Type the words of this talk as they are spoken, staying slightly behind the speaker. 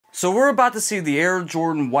So we're about to see the Air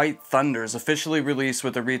Jordan White Thunders officially released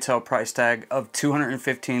with a retail price tag of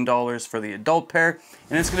 $215 for the adult pair,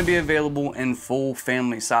 and it's going to be available in full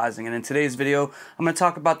family sizing. And in today's video, I'm going to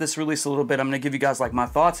talk about this release a little bit. I'm going to give you guys like my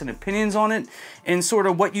thoughts and opinions on it and sort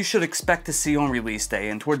of what you should expect to see on release day.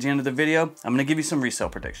 And towards the end of the video, I'm going to give you some resale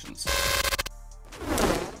predictions.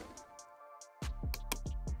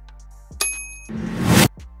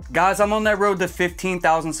 Guys, I'm on that road to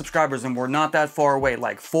 15,000 subscribers and we're not that far away,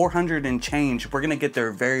 like 400 and change. We're gonna get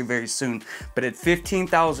there very, very soon. But at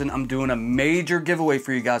 15,000, I'm doing a major giveaway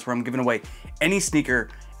for you guys where I'm giving away any sneaker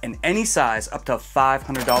in any size up to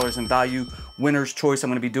 $500 in value. Winner's choice I'm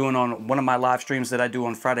gonna be doing on one of my live streams that I do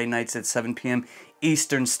on Friday nights at 7 p.m.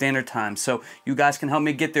 Eastern Standard Time. So you guys can help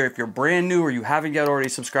me get there if you're brand new or you haven't yet already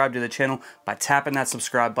subscribed to the channel by tapping that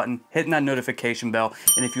subscribe button, hitting that notification bell.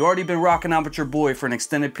 And if you've already been rocking out with your boy for an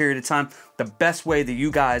extended period of time, the best way that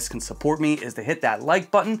you guys can support me is to hit that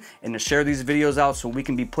like button and to share these videos out so we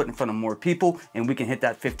can be put in front of more people and we can hit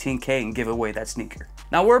that 15K and give away that sneaker.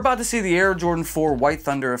 Now we're about to see the Air Jordan 4 White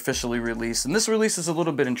Thunder officially released, and this release is a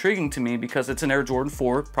little bit intriguing to me because it's an Air Jordan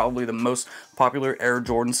 4, probably the most popular Air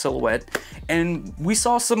Jordan silhouette, and we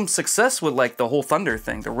saw some success with like the whole Thunder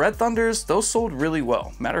thing. The Red Thunders, those sold really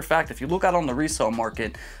well. Matter of fact, if you look out on the resale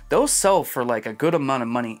market, those sell for like a good amount of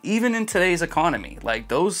money, even in today's economy. Like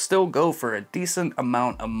those still go for a decent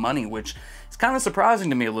amount of money, which is kind of surprising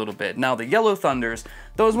to me a little bit. Now the Yellow Thunders,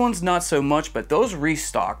 those ones not so much, but those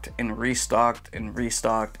restocked and restocked and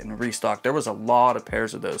restocked and restocked. There was a lot of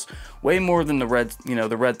pairs of those, way more than the Red,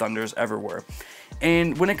 the Red Thunders ever were.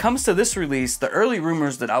 And when it comes to this release, the early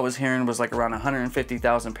rumors that I was hearing was like around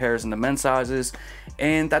 150,000 pairs in the men's sizes,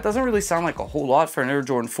 and that doesn't really sound like a whole lot for an Air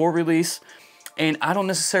Jordan 4 release. And I don't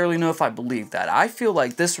necessarily know if I believe that. I feel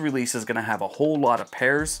like this release is going to have a whole lot of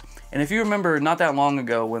pairs. And if you remember not that long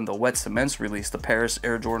ago when the Wet Cements released the Paris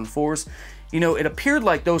Air Jordan 4s, it appeared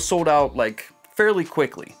like those sold out like fairly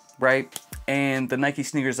quickly, right? And the Nike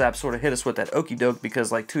Sneakers app sort of hit us with that okie doke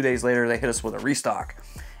because like 2 days later they hit us with a restock.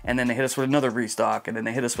 And then they hit us with another restock, and then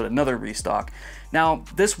they hit us with another restock. Now,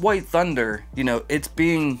 this White Thunder, it's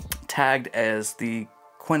being tagged as the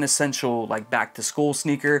quintessential like back to school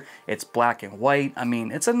sneaker. It's black and white. I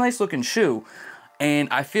mean, it's a nice looking shoe. And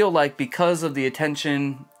I feel like because of the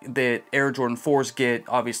attention that Air Jordan 4s get,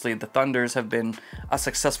 obviously the Thunders have been a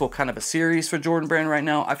successful kind of a series for Jordan Brand right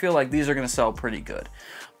now. I feel like these are going to sell pretty good.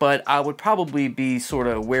 But I would probably be sort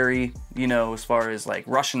of wary, as far as like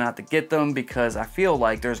rushing out to get them because I feel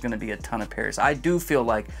like there's going to be a ton of pairs. I do feel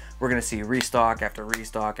like we're going to see restock after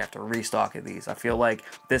restock after restock of these. I feel like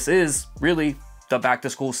this is really the back to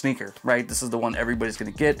school sneaker, right? This is the one everybody's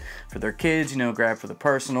gonna get for their kids, grab for the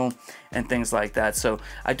personal and things like that. So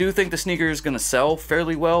I do think the sneaker is gonna sell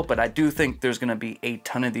fairly well, but I do think there's gonna be a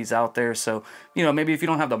ton of these out there. So, maybe if you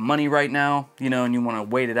don't have the money right now, and you wanna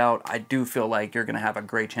wait it out, I do feel like you're gonna have a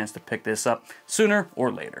great chance to pick this up sooner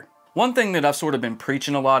or later. One thing that I've sort of been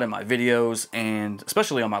preaching a lot in my videos and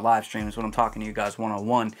especially on my live streams when I'm talking to you guys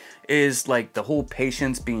one-on-one is like the whole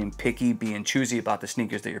patience, being picky, being choosy about the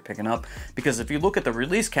sneakers that you're picking up. Because if you look at the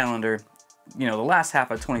release calendar, the last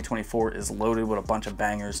half of 2024 is loaded with a bunch of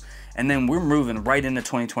bangers, and then we're moving right into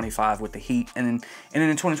 2025 with the heat, and then in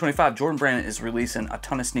 2025 Jordan Brand is releasing a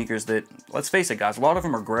ton of sneakers that, let's face it guys, a lot of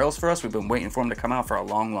them are grails for us. We've been waiting for them to come out for a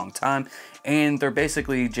long time, and they're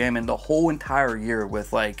basically jamming the whole entire year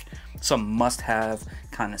with like some must-have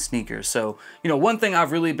kind of sneakers. So one thing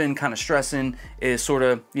I've really been kind of stressing is sort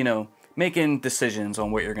of making decisions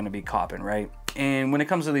on what you're going to be copping, right? And when it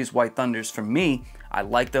comes to these White Thunders, for me, I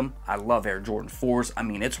like them. I love Air Jordan 4s. I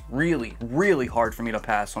mean, it's really, really hard for me to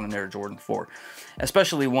pass on an Air Jordan 4,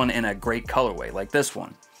 especially one in a great colorway like this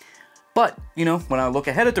one. But, when I look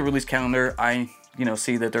ahead at the release calendar, I,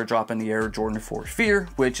 see that they're dropping the Air Jordan 4 Fear,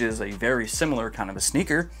 which is a very similar kind of a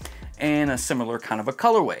sneaker and a similar kind of a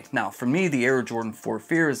colorway. Now, for me, the Air Jordan 4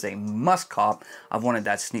 Fear is a must cop. I've wanted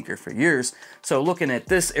that sneaker for years. So looking at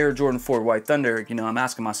this Air Jordan 4 White Thunder, I'm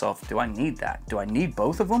asking myself, do I need that? Do I need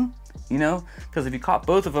both of them? Because if you cop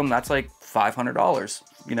both of them, that's like $500.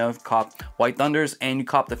 If you cop White Thunders and you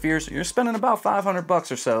cop the Fears, you're spending about 500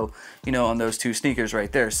 bucks or so, on those two sneakers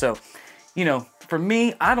right there. So, for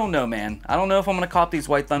me, I don't know, man. I don't know if I'm going to cop these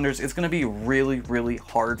White Thunders. It's going to be really, really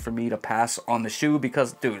hard for me to pass on the shoe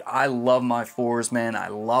because, dude, I love my 4s, man. I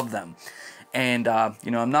love them. And, I'm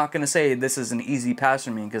not going to say this is an easy pass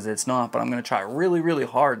for me because it's not, but I'm going to try really, really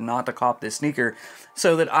hard not to cop this sneaker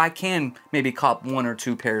so that I can maybe cop 1 or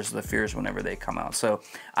 2 pairs of the Fears whenever they come out. So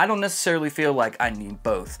I don't necessarily feel like I need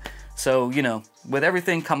both. So, with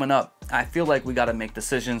everything coming up, I feel like we got to make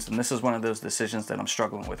decisions, and this is one of those decisions that I'm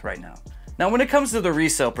struggling with right now. Now, when it comes to the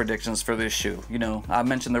resale predictions for this shoe, you know, I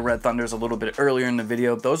mentioned the Red Thunders a little bit earlier in the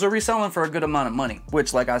video. Those are reselling for a good amount of money,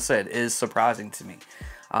 which, like I said, is surprising to me.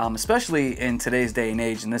 Especially in today's day and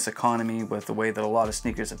age, in this economy, with the way that a lot of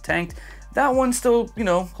sneakers have tanked, that one's still, you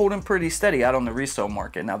know, holding pretty steady out on the resale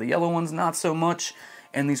market. Now, the yellow one's not so much,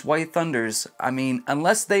 and these White Thunders, I mean,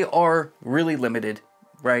 unless they are really limited,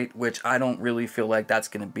 right, which I don't really feel like that's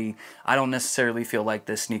going to be. I don't necessarily feel like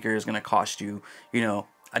this sneaker is going to cost you, you know,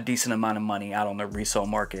 a decent amount of money out on the resale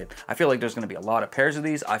market. I feel like there's going to be a lot of pairs of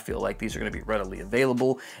these. I feel like these are going to be readily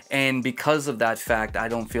available, and because of that fact, I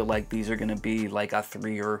don't feel like these are going to be like a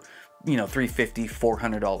 $300 $350,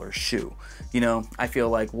 $400 shoe. You know, I feel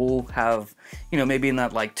like we'll have, you know, maybe in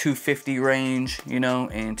that like $250 range, you know,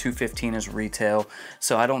 and $215 is retail.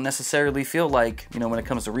 So I don't necessarily feel like, you know, when it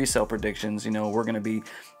comes to resale predictions, you know, we're going to be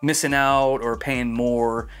missing out or paying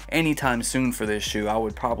more anytime soon for this shoe. I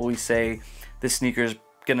would probably say this sneaker's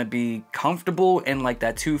gonna be comfortable in like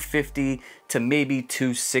that 250 to maybe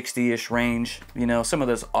 260-ish range. You know, some of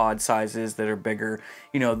those odd sizes that are bigger,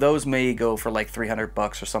 you know, those may go for like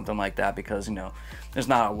 $300 or something like that, because, you know, there's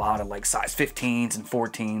not a lot of like size 15s and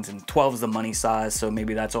 14s, and 12 is the money size, so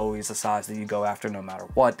maybe that's always the size that you go after no matter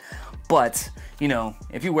what. But, you know,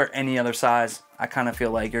 if you wear any other size, I kind of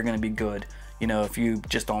feel like you're gonna be good, you know, if you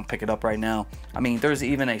just don't pick it up right now. I mean, there's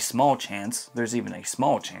even a small chance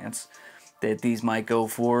that these might go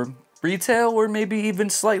for retail, or maybe even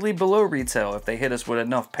slightly below retail if they hit us with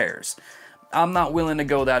enough pairs. I'm not willing to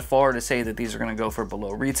go that far to say that these are going to go for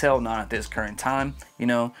below retail, not at this current time. You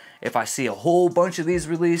know, if I see a whole bunch of these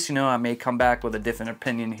released, you know, I may come back with a different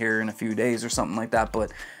opinion here in a few days or something like that.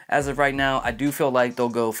 But as of right now, I do feel like they'll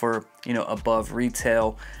go for, you know, above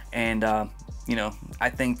retail, and you know, I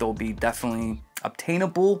think they'll be definitely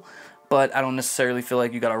obtainable, but I don't necessarily feel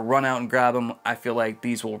like you got to run out and grab them. I feel like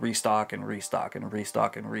these will restock and restock and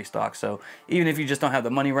restock and restock. So even if you just don't have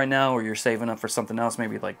the money right now, or you're saving up for something else,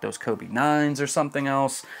 maybe like those Kobe 9s or something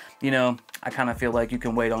else, you know, I kind of feel like you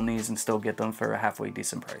can wait on these and still get them for a halfway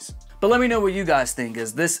decent price. But let me know what you guys think.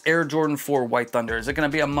 Is this Air Jordan 4 White Thunder, is it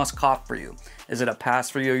going to be a must cop for you? Is it a pass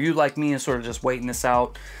for you? Are you like me and sort of just waiting this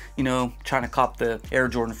out, you know, trying to cop the Air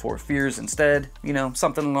Jordan 4 Fears instead, you know,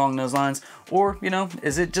 something along those lines? Or, you know,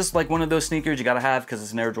 is it just like one of those sneakers you got to have because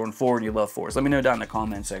it's an Air Jordan 4 and you love 4s? Let me know down in the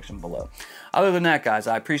comment section below. Other than that, guys,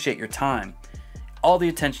 I appreciate your time, all the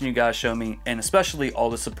attention you guys show me, and especially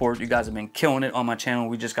all the support. You guys have been killing it on my channel.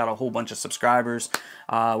 We just got a whole bunch of subscribers.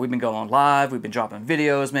 We've been going live, we've been dropping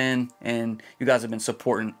videos, man, and you guys have been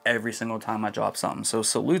supporting every single time I drop something. So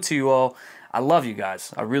salute to you all. I love you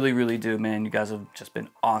guys. I really, really do, man. You guys have just been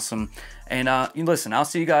awesome. And listen, I'll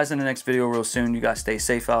see you guys in the next video real soon. You guys stay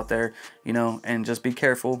safe out there, you know, and just be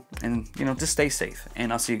careful, and, you know, just stay safe.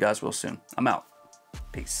 And I'll see you guys real soon. I'm out.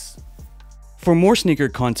 Peace. For more sneaker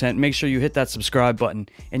content, make sure you hit that subscribe button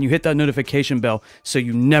and you hit that notification bell so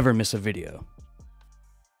you never miss a video.